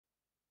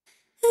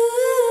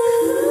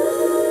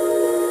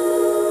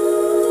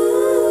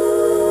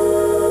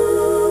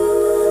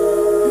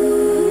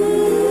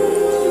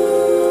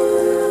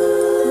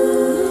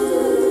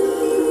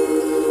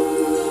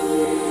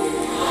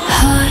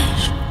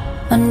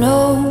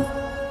know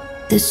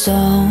this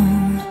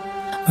song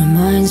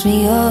reminds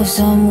me of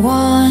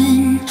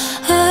someone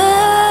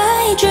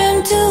I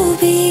dreamt to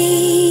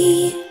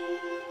be.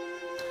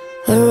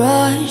 A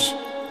rush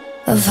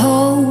of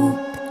hope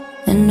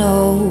and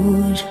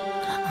knowed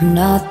I'm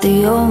not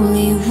the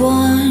only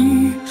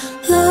one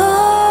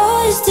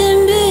lost in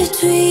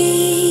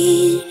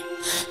between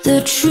the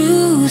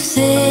truth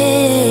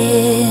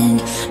and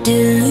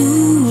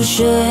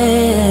delusion.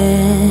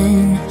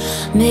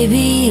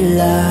 Maybe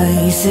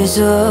life is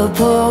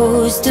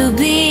supposed to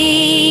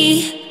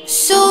be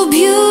so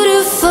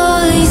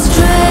beautifully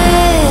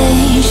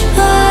strange.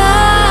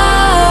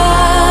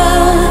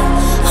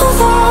 Of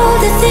all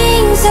the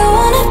things I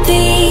wanna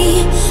be,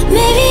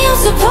 maybe I'm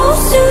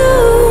supposed to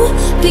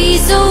be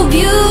so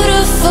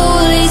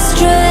beautifully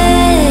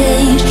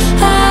strange.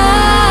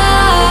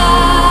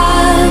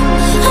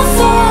 I'm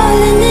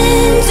falling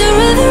into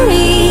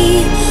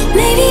reverie.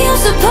 Maybe I'm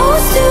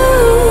supposed to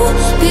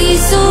be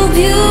so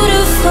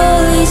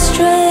beautifully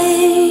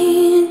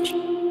strange.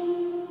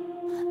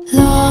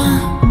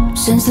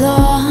 Since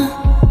long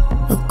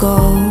ago,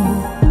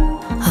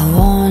 I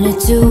wanted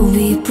to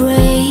be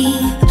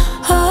brave,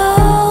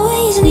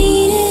 always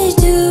needed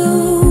to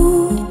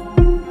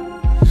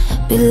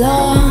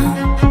belong,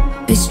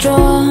 be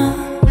strong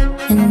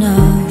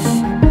enough,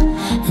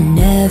 and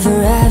never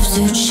have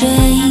to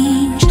change.